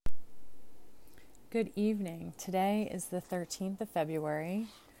Good evening. Today is the 13th of February,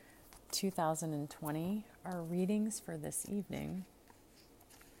 2020. Our readings for this evening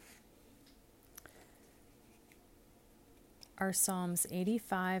are Psalms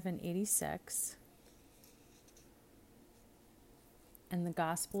 85 and 86 and the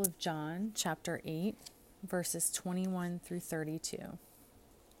Gospel of John, chapter 8, verses 21 through 32.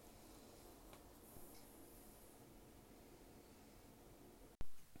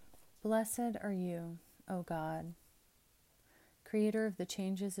 Blessed are you, O God, Creator of the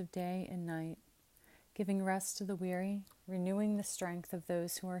changes of day and night, giving rest to the weary, renewing the strength of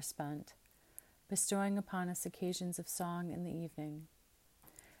those who are spent, bestowing upon us occasions of song in the evening.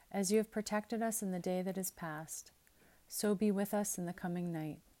 As you have protected us in the day that is past, so be with us in the coming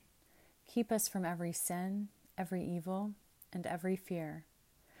night. Keep us from every sin, every evil, and every fear.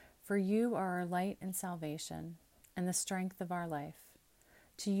 For you are our light and salvation, and the strength of our life.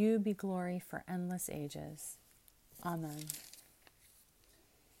 To you be glory for endless ages. Amen.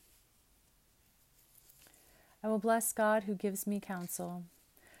 I will bless God who gives me counsel.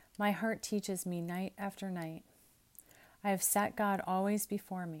 My heart teaches me night after night. I have set God always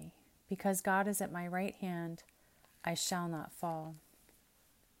before me. Because God is at my right hand, I shall not fall.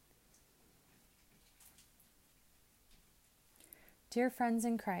 Dear friends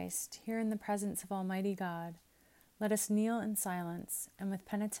in Christ, here in the presence of Almighty God, let us kneel in silence and with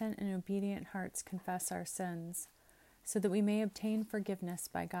penitent and obedient hearts confess our sins, so that we may obtain forgiveness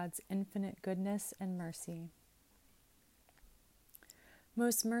by God's infinite goodness and mercy.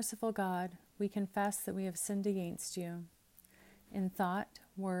 Most merciful God, we confess that we have sinned against you in thought,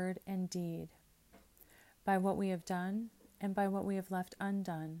 word, and deed, by what we have done and by what we have left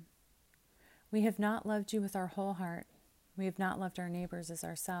undone. We have not loved you with our whole heart. We have not loved our neighbors as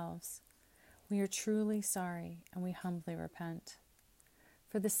ourselves. We are truly sorry, and we humbly repent.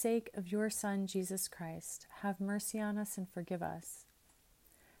 For the sake of your Son, Jesus Christ, have mercy on us and forgive us,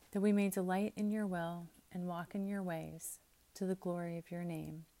 that we may delight in your will and walk in your ways, to the glory of your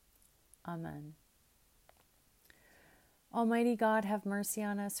name. Amen. Almighty God, have mercy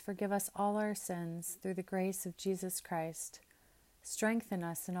on us, forgive us all our sins, through the grace of Jesus Christ. Strengthen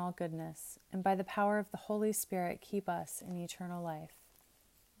us in all goodness, and by the power of the Holy Spirit, keep us in eternal life.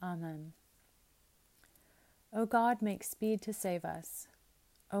 Amen. O God, make speed to save us.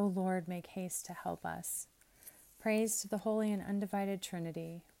 O Lord, make haste to help us. Praise to the Holy and Undivided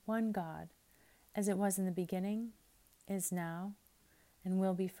Trinity, one God, as it was in the beginning, is now, and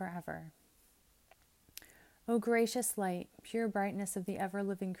will be forever. O gracious light, pure brightness of the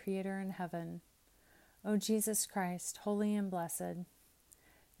ever-living Creator in heaven, O Jesus Christ, holy and blessed,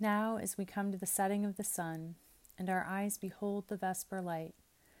 now as we come to the setting of the sun, and our eyes behold the vesper light,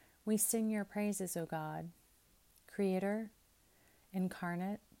 we sing your praises, O God, Creator,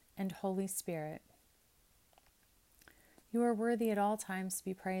 Incarnate, and Holy Spirit. You are worthy at all times to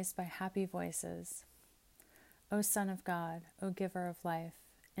be praised by happy voices, O Son of God, O Giver of life,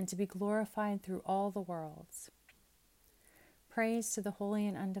 and to be glorified through all the worlds. Praise to the Holy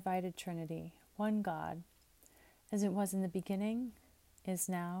and Undivided Trinity, one God, as it was in the beginning, is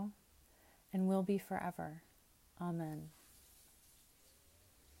now, and will be forever. Amen.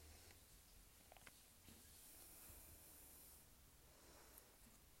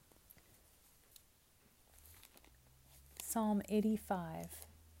 Psalm 85.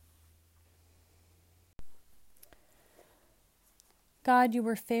 God, you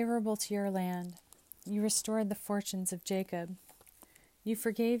were favorable to your land. You restored the fortunes of Jacob. You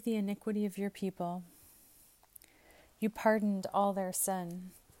forgave the iniquity of your people. You pardoned all their sin.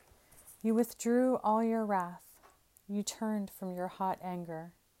 You withdrew all your wrath. You turned from your hot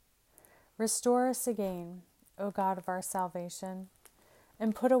anger. Restore us again, O God of our salvation,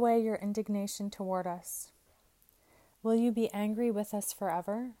 and put away your indignation toward us. Will you be angry with us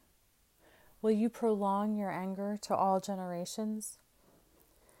forever? Will you prolong your anger to all generations?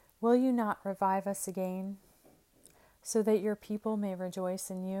 Will you not revive us again, so that your people may rejoice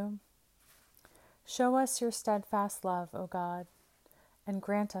in you? Show us your steadfast love, O God, and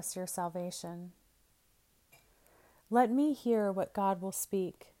grant us your salvation. Let me hear what God will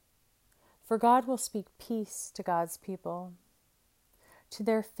speak, for God will speak peace to God's people, to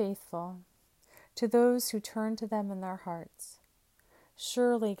their faithful, to those who turn to them in their hearts.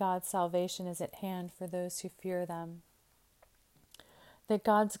 Surely God's salvation is at hand for those who fear them, that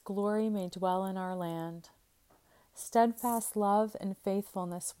God's glory may dwell in our land. Steadfast love and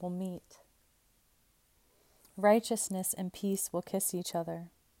faithfulness will meet. Righteousness and peace will kiss each other.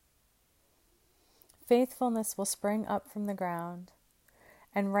 Faithfulness will spring up from the ground,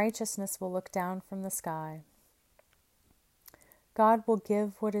 and righteousness will look down from the sky. God will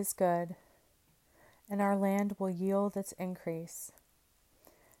give what is good. and our land will yield its increase.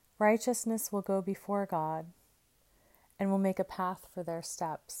 Righteousness will go before God, and will make a path for their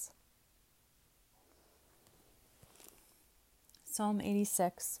steps. Psalm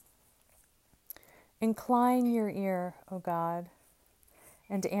 86. Incline your ear, O God,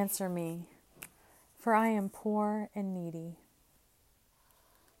 and answer me, for I am poor and needy.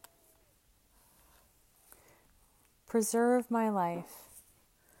 Preserve my life,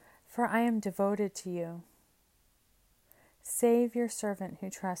 for I am devoted to you. Save your servant who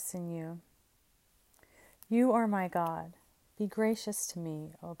trusts in you. You are my God. Be gracious to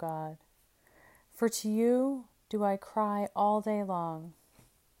me, O God, for to you do I cry all day long.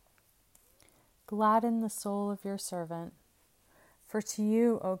 Gladden the soul of your servant, for to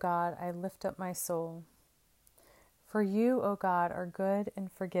you, O God, I lift up my soul. For you, O God, are good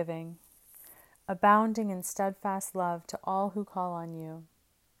and forgiving, abounding in steadfast love to all who call on you.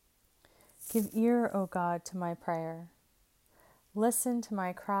 Give ear, O God, to my prayer. Listen to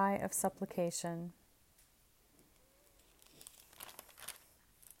my cry of supplication.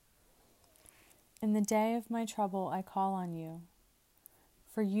 In the day of my trouble I call on you,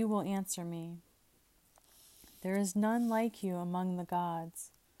 for you will answer me. There is none like you among the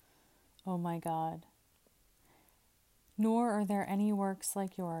gods, O my God, nor are there any works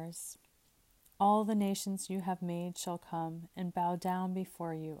like yours. All the nations you have made shall come and bow down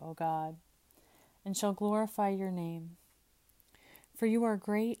before you, O God, and shall glorify your name. For you are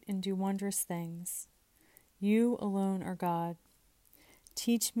great and do wondrous things. You alone are God.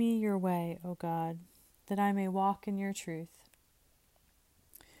 Teach me your way, O God, that I may walk in your truth.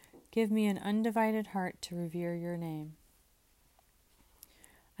 Give me an undivided heart to revere your name.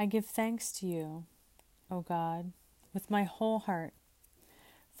 I give thanks to you, O God, with my whole heart,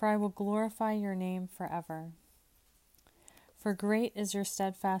 for I will glorify your name forever. For great is your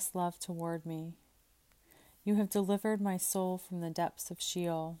steadfast love toward me. You have delivered my soul from the depths of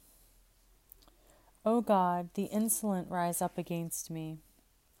Sheol. O God, the insolent rise up against me.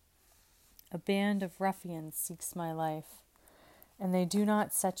 A band of ruffians seeks my life, and they do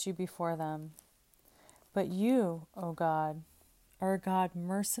not set you before them. But you, O God, are a God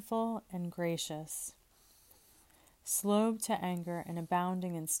merciful and gracious, slow to anger and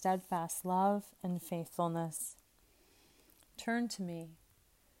abounding in steadfast love and faithfulness. Turn to me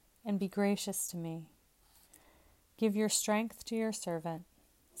and be gracious to me. Give your strength to your servant.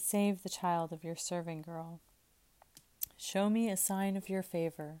 Save the child of your serving girl. Show me a sign of your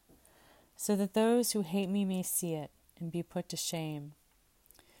favor, so that those who hate me may see it and be put to shame.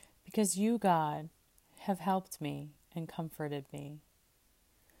 Because you, God, have helped me and comforted me.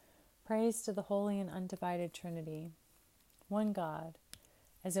 Praise to the Holy and Undivided Trinity, one God,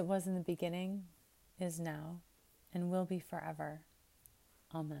 as it was in the beginning, is now, and will be forever.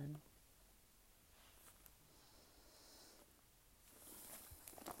 Amen.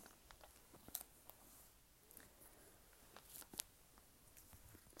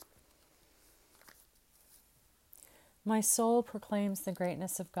 My soul proclaims the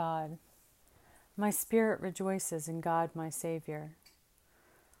greatness of God. My spirit rejoices in God my Savior.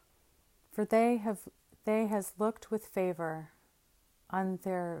 For they has looked with favor on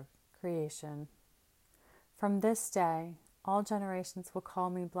their creation. From this day all generations will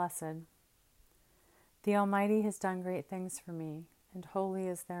call me blessed. The Almighty has done great things for me, and holy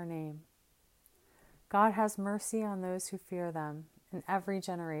is their name. God has mercy on those who fear them in every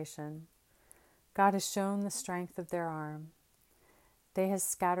generation. God has shown the strength of their arm. They has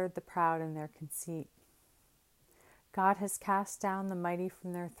scattered the proud in their conceit. God has cast down the mighty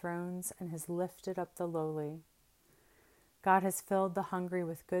from their thrones and has lifted up the lowly. God has filled the hungry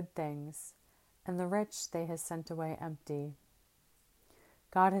with good things, and the rich they has sent away empty.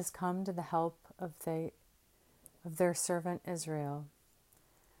 God has come to the help of their servant Israel,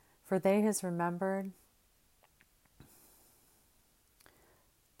 for they has remembered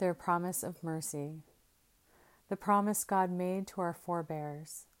their promise of mercy, the promise God made to our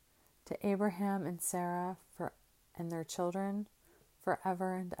forebears, to Abraham and Sarah and their children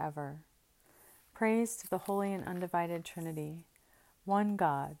forever and ever. Praise to the Holy and Undivided Trinity, one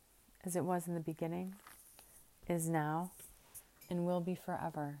God, as it was in the beginning, is now, and will be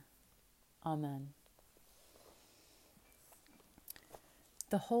forever. Amen.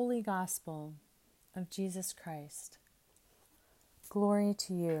 The Holy Gospel of Jesus Christ. Glory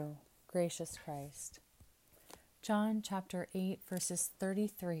to you, gracious Christ. John chapter 8, verses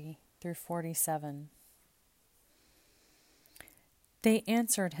 33 through 47. They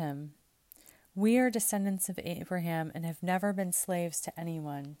answered him, "We are descendants of Abraham and have never been slaves to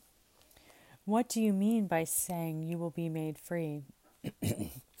anyone. What do you mean by saying you will be made free?"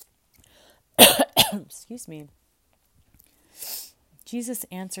 please me?" Jesus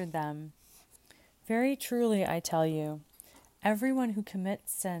answered them, "Very truly I tell you, everyone who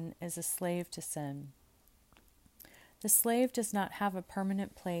commits sin is a slave to sin. The slave does not have a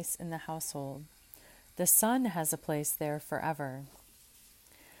permanent place in the household. The Son has a place there forever.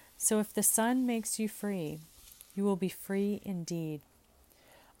 So if the Son makes you free, you will be free indeed.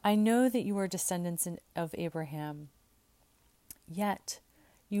 I know that you are descendants of Abraham. Yet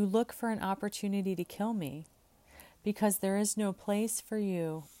you look for an opportunity to kill me, because there is no place for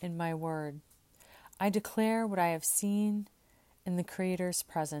you in my word. I declare what I have seen in the Creator's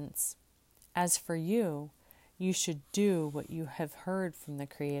presence. As for you, you should do what you have heard from the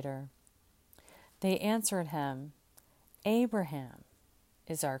Creator." They answered him, "Abraham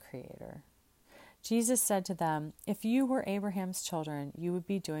is our Creator." Jesus said to them, "If you were Abraham's children, you would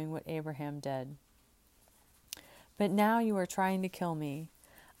be doing what Abraham did. But now you are trying to kill me,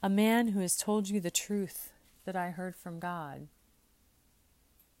 a man who has told you the truth that I heard from God."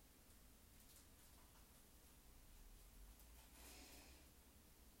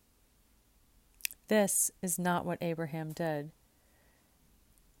 This is not what Abraham did.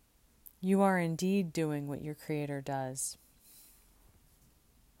 You are indeed doing what your Creator does.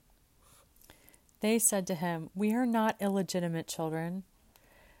 They said to him, "We are not illegitimate children.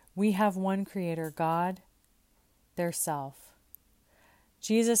 We have one Creator, God, their self."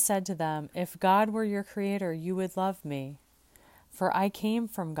 Jesus said to them, "If God were your Creator, you would love me, for I came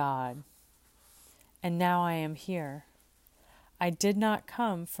from God, and now I am here. I did not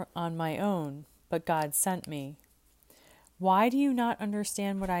come on my own, but God sent me. Why do you not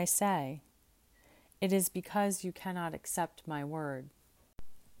understand what I say? It is because you cannot accept my word.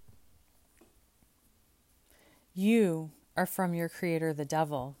 You are from your Creator, the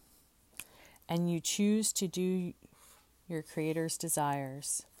devil, and you choose to do your Creator's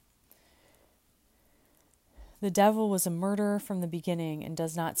desires. The devil was a murderer from the beginning and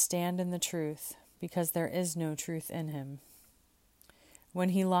does not stand in the truth, because there is no truth in him. When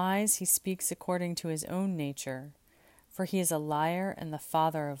he lies, he speaks according to his own nature, for he is a liar and the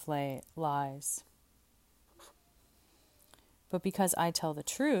father of lies. But because I tell the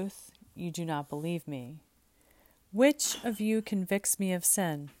truth, you do not believe me. Which of you convicts me of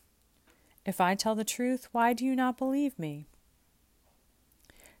sin? If I tell the truth, why do you not believe me?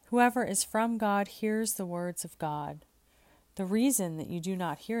 Whoever is from God hears the words of God. The reason that you do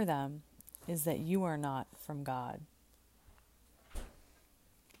not hear them is that you are not from God."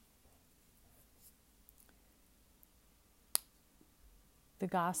 The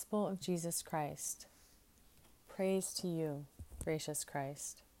Gospel of Jesus Christ. Praise to you, gracious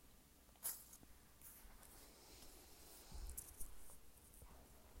Christ.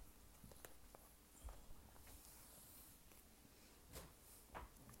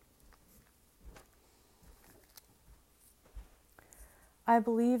 I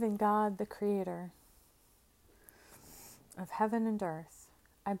believe in God, the Creator of heaven and earth.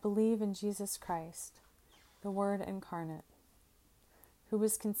 I believe in Jesus Christ, the Word incarnate, who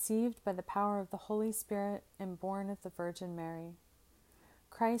was conceived by the power of the Holy Spirit and born of the Virgin Mary.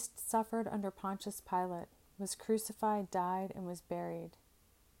 Christ suffered under Pontius Pilate, was crucified, died, and was buried.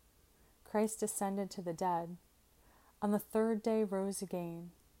 Christ ascended to the dead. On the third day rose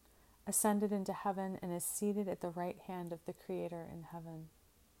again, ascended into heaven, and is seated at the right hand of the Creator in heaven.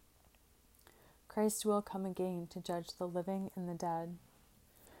 Christ will come again to judge the living and the dead.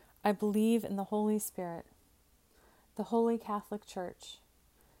 I believe in the Holy Spirit, the Holy Catholic Church,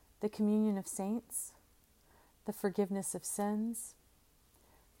 the communion of saints, the forgiveness of sins,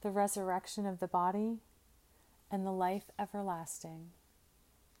 the resurrection of the body, and the life everlasting.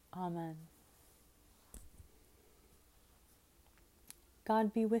 Amen.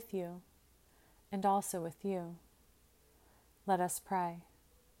 God be with you, and also with you. Let us pray.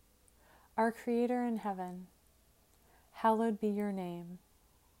 Our Creator in heaven, hallowed be your name.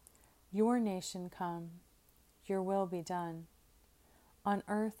 Your nation come, your will be done, on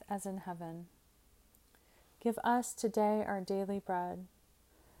earth as in heaven. Give us today our daily bread.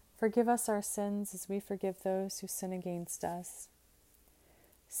 Forgive us our sins as we forgive those who sin against us.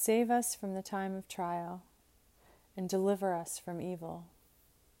 Save us from the time of trial, and deliver us from evil.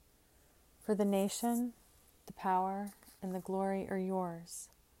 For the nation, the power, and the glory are yours,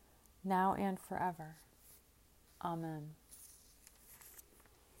 now and forever. Amen.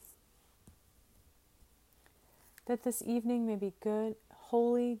 That this evening may be good,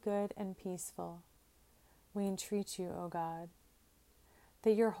 holy, good, and peaceful, we entreat you, O God.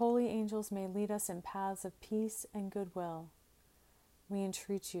 That your holy angels may lead us in paths of peace and goodwill, we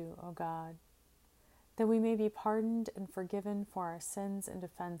entreat you, O God. That we may be pardoned and forgiven for our sins and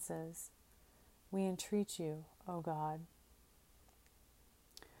offenses, we entreat you, O God.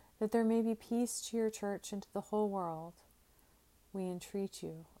 That there may be peace to your church and to the whole world, we entreat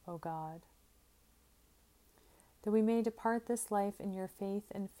you, O God. That we may depart this life in your faith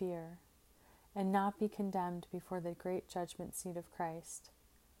and fear, and not be condemned before the great judgment seat of Christ,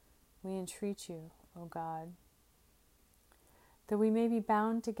 we entreat you, O God. That we may be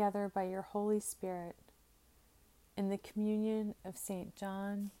bound together by your Holy Spirit in the communion of St.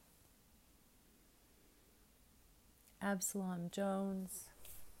 John, Absalom Jones,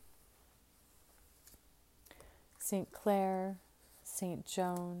 St. Clare, St.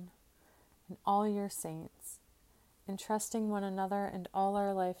 Joan, and all your saints, entrusting one another and all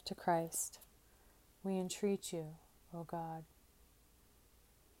our life to Christ, we entreat you, O God.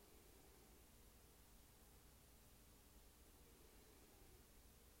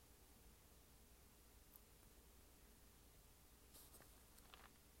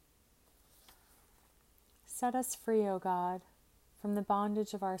 Set us free, O God, from the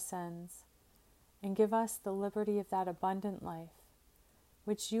bondage of our sins, and give us the liberty of that abundant life,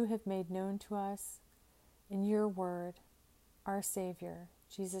 which you have made known to us in your Word, our Savior,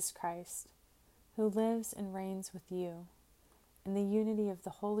 Jesus Christ, who lives and reigns with you, in the unity of the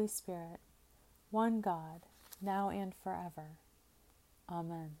Holy Spirit, one God, now and forever.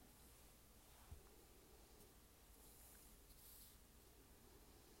 Amen.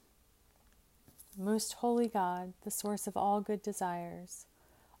 Most holy God, the source of all good desires,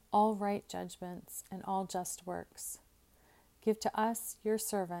 all right judgments, and all just works, give to us, your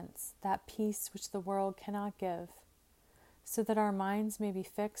servants, that peace which the world cannot give, so that our minds may be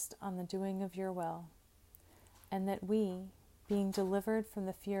fixed on the doing of your will, and that we, being delivered from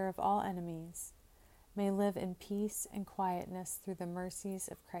the fear of all enemies, may live in peace and quietness through the mercies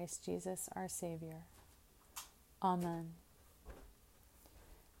of Christ Jesus our Savior. Amen.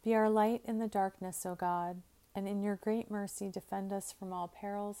 Be our light in the darkness, O God, and in your great mercy defend us from all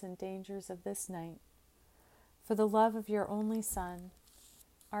perils and dangers of this night. For the love of your only Son,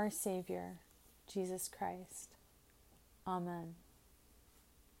 our Savior, Jesus Christ. Amen.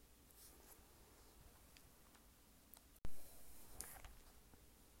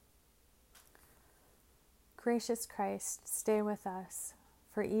 Gracious Christ, stay with us,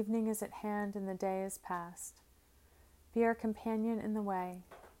 for evening is at hand and the day is past. Be our companion in the way,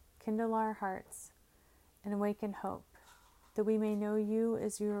 kindle our hearts, and awaken hope, that we may know you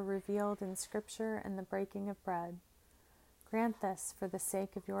as you are revealed in Scripture and the breaking of bread. Grant this for the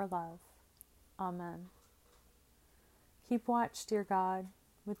sake of your love. Amen. Keep watch, dear God,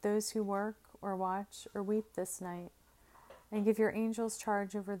 with those who work or watch or weep this night, and give your angels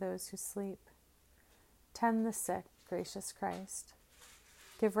charge over those who sleep. Tend the sick, gracious Christ.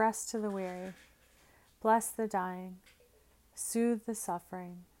 Give rest to the weary. Bless the dying. Soothe the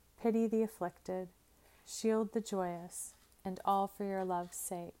suffering. Pity the afflicted. Shield the joyous, and all for your love's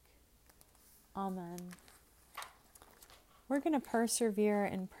sake. Amen. We're going to persevere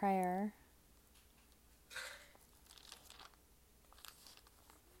in prayer.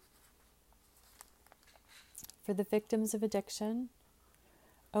 For the victims of addiction,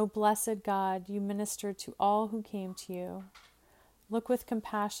 O blessed God, you ministered to all who came to you. Look with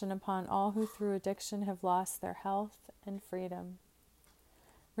compassion upon all who through addiction have lost their health and freedom.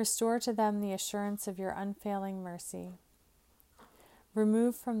 Restore to them the assurance of your unfailing mercy.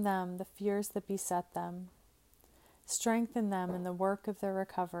 Remove from them the fears that beset them. Strengthen them in the work of their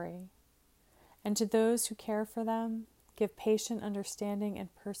recovery. And to those who care for them, give patient understanding and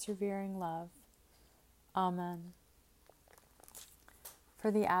persevering love. Amen.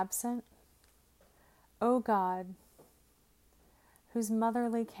 For the absent, O God, whose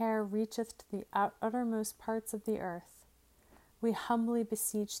motherly care reacheth to the uttermost parts of the earth, we humbly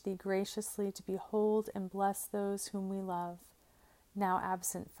beseech thee graciously to behold and bless those whom we love, now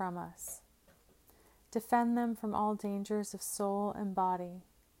absent from us. Defend them from all dangers of soul and body,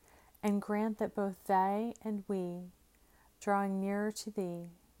 and grant that both they and we, drawing nearer to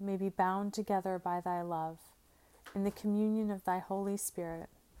thee, may be bound together by thy love, in the communion of thy Holy Spirit,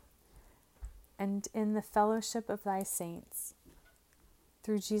 and in the fellowship of thy saints,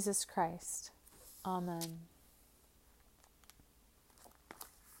 through Jesus Christ. Amen.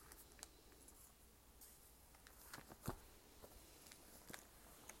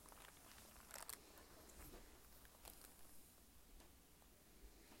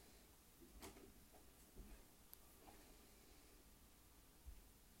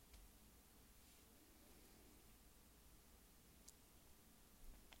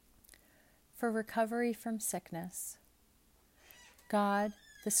 For recovery from sickness. God,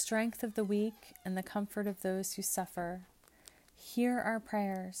 the strength of the weak and the comfort of those who suffer, hear our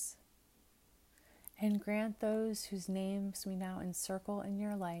prayers. And grant those whose names we now encircle in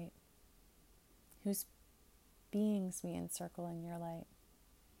your light, whose beings we encircle in your light,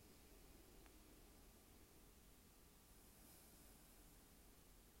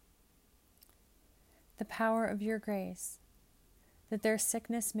 the power of your grace, that their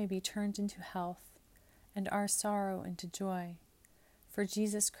sickness may be turned into health, and our sorrow into joy. For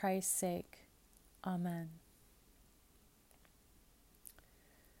Jesus Christ's sake. Amen.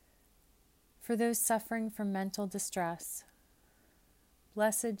 For those suffering from mental distress,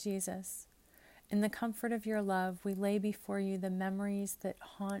 blessed Jesus, in the comfort of your love, we lay before you the memories that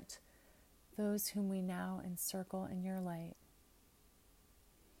haunt those whom we now encircle in your light.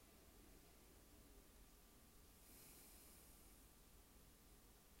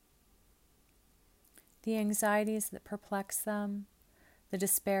 The anxieties that perplex them, the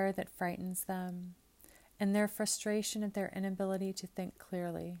despair that frightens them, and their frustration at their inability to think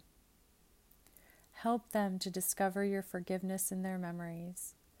clearly. Help them to discover your forgiveness in their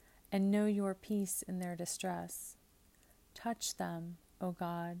memories and know your peace in their distress. Touch them, O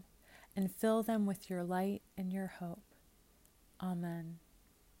God, and fill them with your light and your hope. Amen.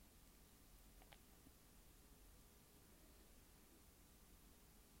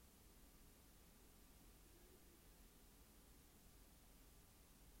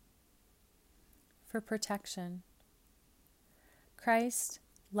 For protection. Christ,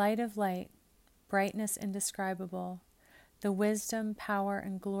 light of light, brightness indescribable, the wisdom, power,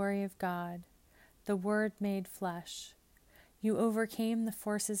 and glory of God, the Word made flesh. You overcame the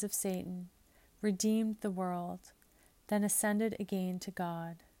forces of Satan, redeemed the world, then ascended again to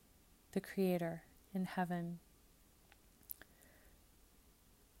God, the Creator, in heaven.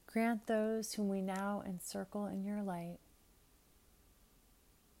 Grant those whom we now encircle in your light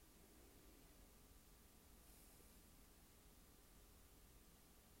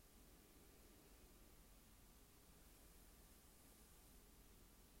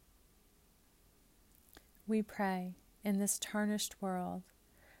we pray, in this tarnished world,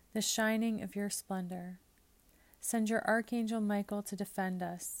 the shining of your splendor. Send your Archangel Michael to defend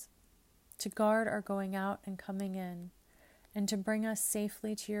us, to guard our going out and coming in, and to bring us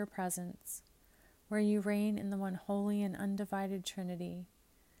safely to your presence, where you reign in the one holy and undivided Trinity,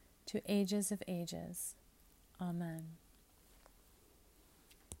 to ages of ages. Amen.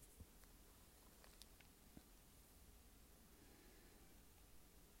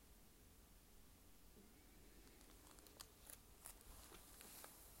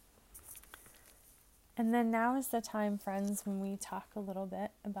 And then now is the time, friends, when we talk a little bit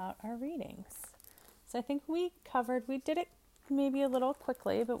about our readings. So I think we did it maybe a little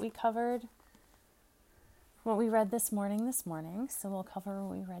quickly, but we covered what we read this morning. So we'll cover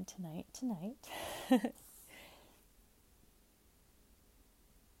what we read tonight.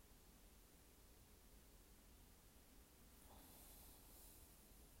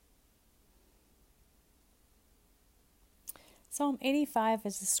 Psalm 85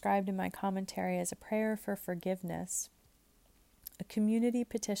 is described in my commentary as a prayer for forgiveness, a community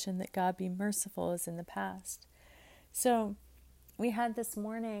petition that God be merciful as in the past. So we had this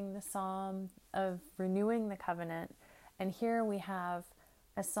morning the psalm of renewing the covenant, and here we have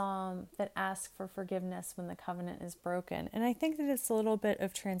a psalm that asks for forgiveness when the covenant is broken. And I think that it's a little bit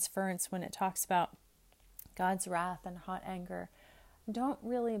of transference when it talks about God's wrath and hot anger. I don't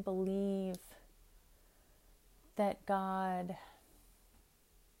really believe that God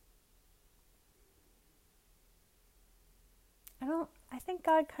I think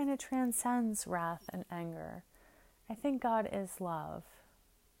God kind of transcends wrath and anger. I think God is love.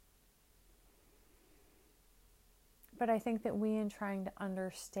 But I think that we, in trying to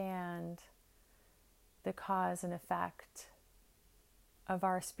understand the cause and effect of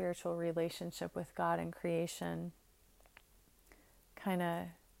our spiritual relationship with God and creation, kind of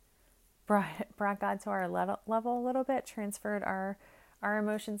brought God to our level a little bit, transferred our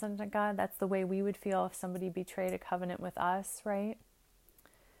emotions onto God. That's the way we would feel if somebody betrayed a covenant with us, right?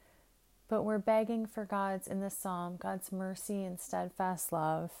 But we're begging for in this psalm, God's mercy and steadfast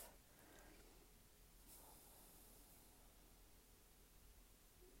love.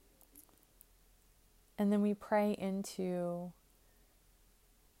 And then we pray into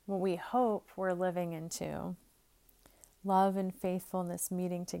what we hope we're living into. Love and faithfulness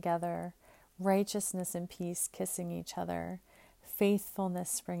meeting together, righteousness and peace kissing each other, faithfulness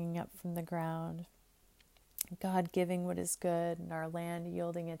springing up from the ground, God giving what is good and our land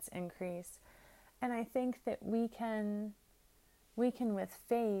yielding its increase. And I think that we can with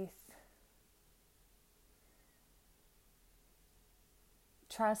faith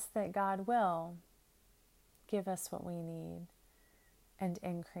trust that God will give us what we need and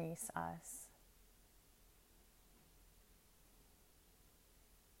increase us.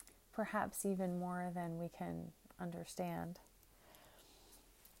 perhaps even more than we can understand.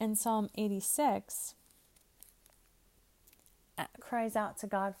 And Psalm 86 cries out to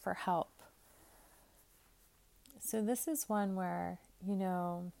God for help. So this is one where,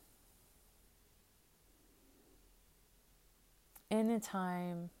 in a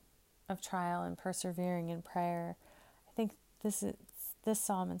time of trial and persevering in prayer, I think this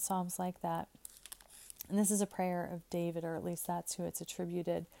psalm and psalms like that. And this is a prayer of David, or at least that's who it's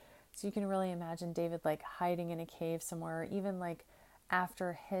attributed. So you can really imagine David like hiding in a cave somewhere, or even like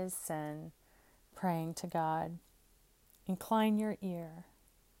after his sin, praying to God, incline your ear.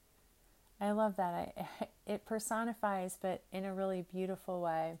 I love that. It personifies, but in a really beautiful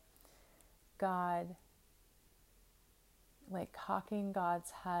way, God, like cocking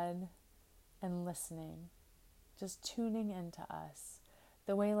God's head and listening, just tuning into us.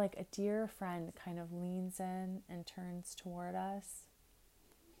 The way like a dear friend kind of leans in and turns toward us.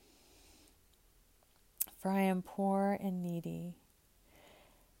 For I am poor and needy.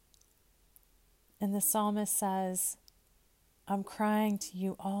 And the psalmist says, I'm crying to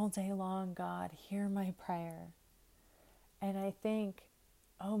you all day long, God, hear my prayer. And I think,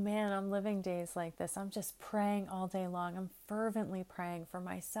 oh man, I'm living days like this. I'm just praying all day long. I'm fervently praying for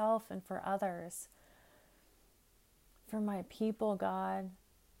myself and for others, for my people, God,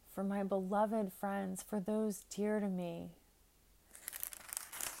 for my beloved friends, for those dear to me.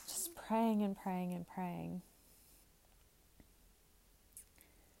 Just praying and praying and praying.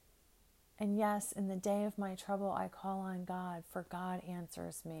 And yes, in the day of my trouble, I call on God, for God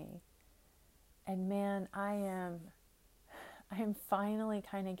answers me. And man, I am finally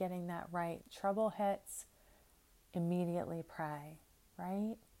kind of getting that right. Trouble hits, immediately pray,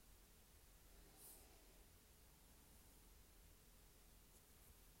 right?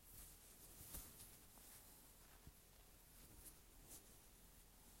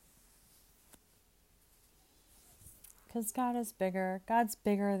 Because God is bigger. God's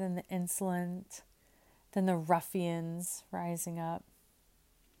bigger than the insolent, than the ruffians rising up.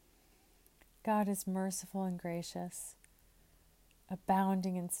 God is merciful and gracious,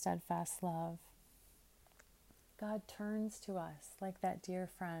 abounding in steadfast love. God turns to us like that dear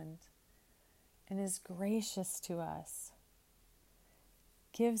friend and is gracious to us,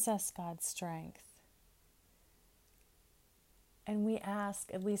 gives us God's strength. And we ask,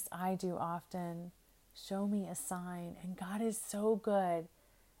 at least I do often, show me a sign. And God is so good.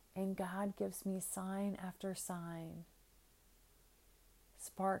 And God gives me sign after sign,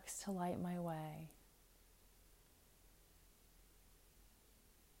 sparks to light my way.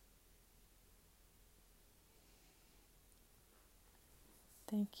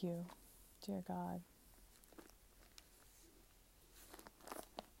 Thank you, dear God.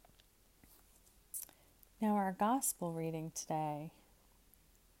 Now our gospel reading today .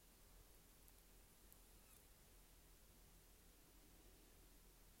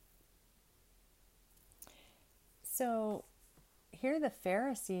 So here the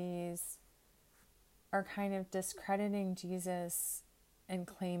Pharisees are kind of discrediting Jesus and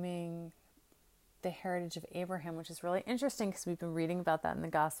claiming the heritage of Abraham, which is really interesting because we've been reading about that in the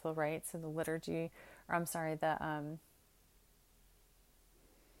gospel, right? So the liturgy, or I'm sorry, I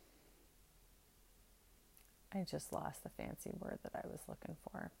just lost the fancy word that I was looking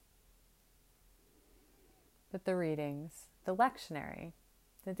for. But the readings, the lectionary,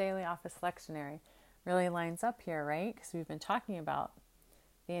 the daily office lectionary really lines up here, right? Because we've been talking about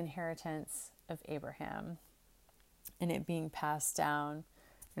the inheritance of Abraham and it being passed down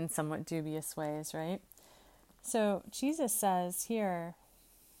in somewhat dubious ways, right? So Jesus says here,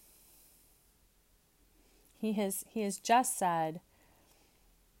 he has just said,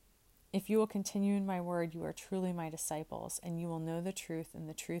 if you will continue in my word, you are truly my disciples, and you will know the truth, and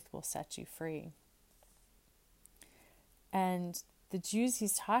the truth will set you free. And the Jews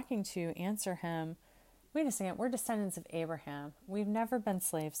he's talking to answer him, wait a second, we're descendants of Abraham. We've never been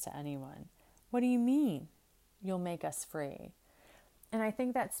slaves to anyone. What do you mean you'll make us free? And I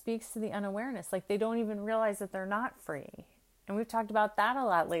think that speaks to the unawareness. Like, they don't even realize that they're not free. And we've talked about that a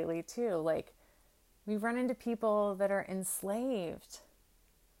lot lately too. Like, we run into people that are enslaved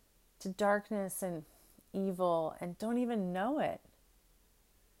to darkness and evil and don't even know it.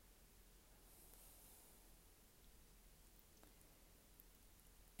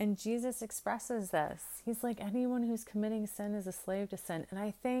 And Jesus expresses this. He's like, anyone who's committing sin is a slave to sin. And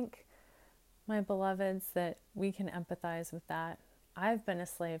I think, my beloveds, that we can empathize with that. I've been a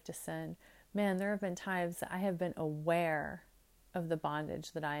slave to sin. Man, there have been times that I have been aware of the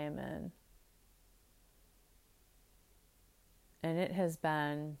bondage that I am in. And it has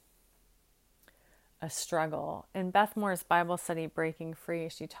been a struggle. In Beth Moore's Bible study, Breaking Free,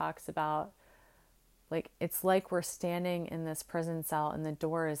 she talks about, like, it's like we're standing in this prison cell and the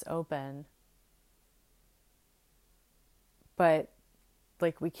door is open, but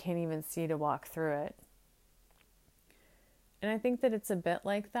like we can't even see to walk through it. And I think that it's a bit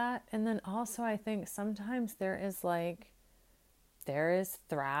like that. And then also I think sometimes there is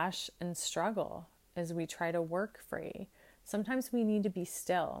thrash and struggle as we try to work free. Sometimes we need to be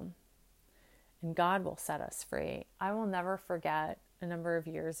still and God will set us free. I will never forget a number of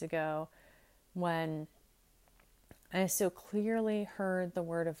years ago when I so clearly heard the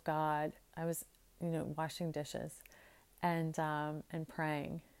word of God. I was, washing dishes and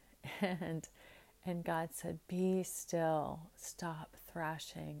praying, and God said, "Be still, stop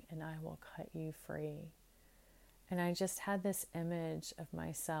thrashing, and I will cut you free." And I just had this image of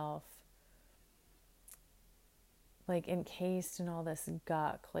myself, like encased in all this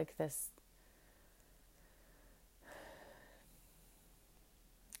guck, like this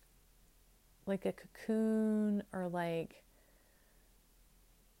like a cocoon, or like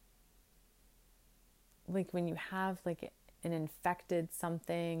when you have like an infected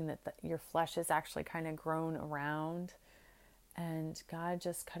something that your flesh is actually kind of grown around, and God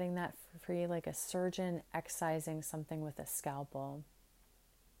just cutting that free like a surgeon excising something with a scalpel.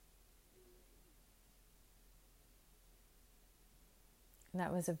 And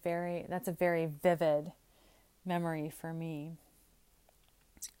that's a very vivid memory for me.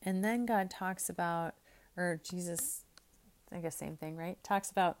 And then God talks about, or Jesus, I guess same thing, right? Talks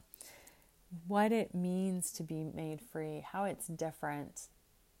about what it means to be made free, how it's different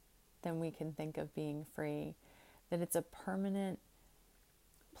than we can think of being free, that it's a permanent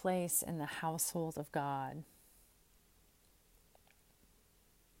place in the household of God.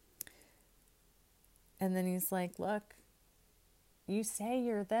 And then he's like, look, you say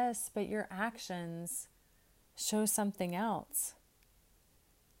you're this, but your actions show something else.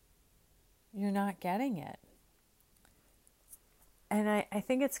 You're not getting it. And I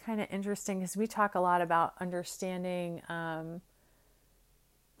think it's kind of interesting because we talk a lot about understanding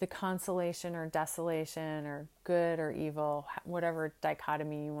the consolation or desolation or good or evil, whatever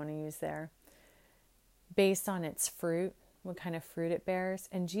dichotomy you want to use there, based on its fruit, what kind of fruit it bears.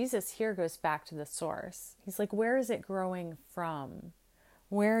 And Jesus here goes back to the source. He's like, where is it growing from?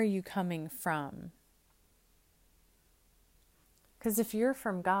 Where are you coming from? Because if you're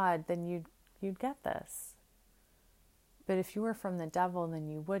from God, then you'd get this. But if you were from the devil, then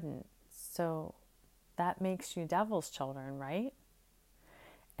you wouldn't. So that makes you devil's children, right?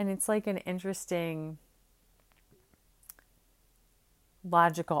 And it's like an interesting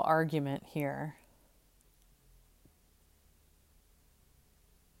logical argument here.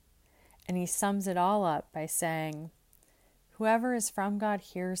 And he sums it all up by saying, whoever is from God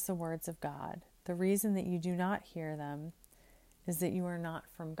hears the words of God. The reason that you do not hear them is that you are not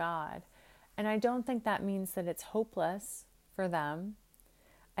from God. And I don't think that means that it's hopeless for them.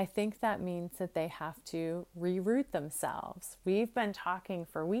 I think that means that they have to reroot themselves. We've been talking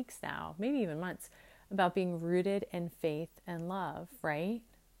for weeks now, maybe even months, about being rooted in faith and love, right?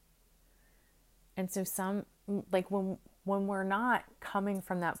 And so when we're not coming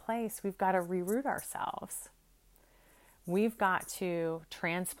from that place, we've got to reroot ourselves. We've got to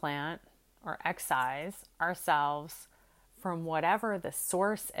transplant or excise ourselves from whatever the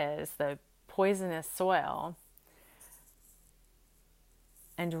source is, the poisonous soil,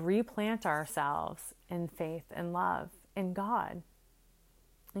 and replant ourselves in faith and love in God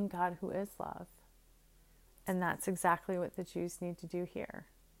who is love. And that's exactly what the Jews need to do here.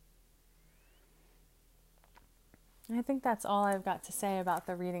 And I think that's all I've got to say about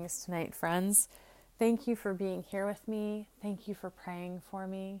the readings tonight, friends. Thank you for being here with me. Thank you for praying for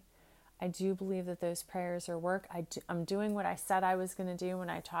me. I do believe that those prayers are work. I'm doing what I said I was going to do when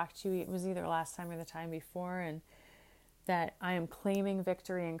I talked to you. It was either last time or the time before, and that I am claiming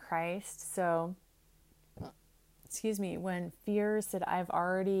victory in Christ. So, when fears that I've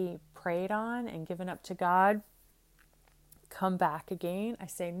already prayed on and given up to God come back again, I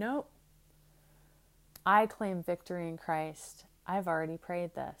say, nope, I claim victory in Christ. I've already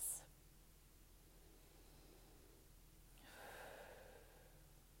prayed this.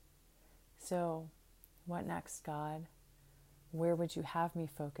 So, what next, God? Where would you have me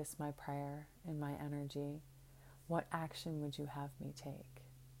focus my prayer and my energy? What action would you have me take?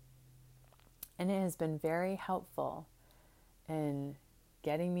 And it has been very helpful in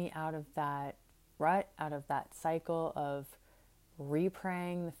getting me out of that rut, out of that cycle of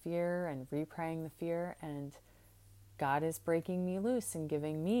repraying the fear and repraying the fear. And God is breaking me loose and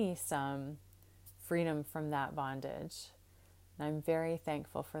giving me some freedom from that bondage. And I'm very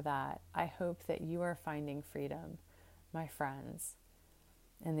thankful for that. I hope that you are finding freedom, my friends,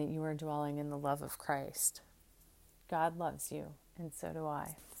 and that you are dwelling in the love of Christ. God loves you, and so do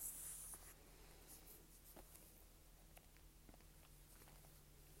I.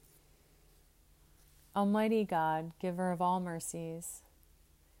 Almighty God, giver of all mercies,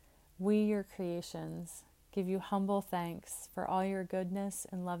 we, your creations, give you humble thanks for all your goodness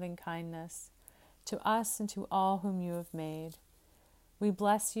and loving kindness to us and to all whom you have made. We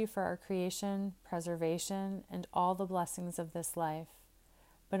bless you for our creation, preservation, and all the blessings of this life,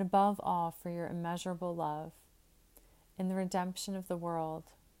 but above all for your immeasurable love in the redemption of the world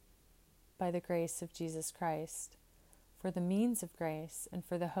by the grace of Jesus Christ, for the means of grace and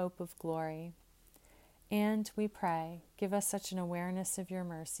for the hope of glory. And we pray, give us such an awareness of your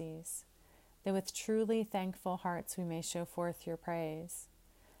mercies, that with truly thankful hearts we may show forth your praise,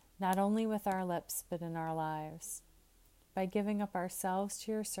 not only with our lips but in our lives, by giving up ourselves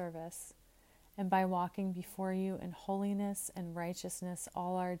to your service, and by walking before you in holiness and righteousness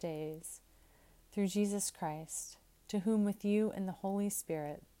all our days, through Jesus Christ, to whom with you and the Holy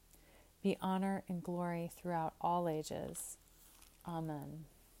Spirit be honor and glory throughout all ages. Amen.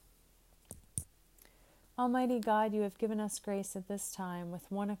 Almighty God, you have given us grace at this time with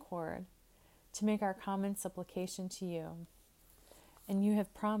one accord to make our common supplication to you. And you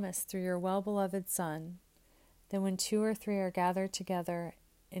have promised through your well-beloved Son that when 2 or 3 are gathered together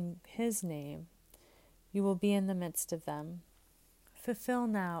in his name, you will be in the midst of them. Fulfill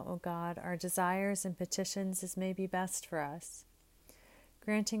now, O God, our desires and petitions as may be best for us,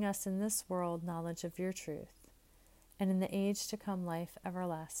 granting us in this world knowledge of your truth, and in the age to come life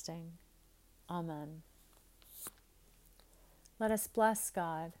everlasting. Amen. Let us bless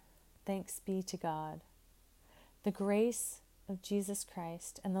God. Thanks be to God. The grace of Jesus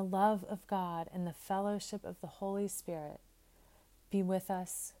Christ and the love of God and the fellowship of the Holy Spirit be with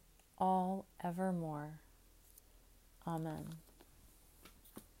us all evermore. Amen.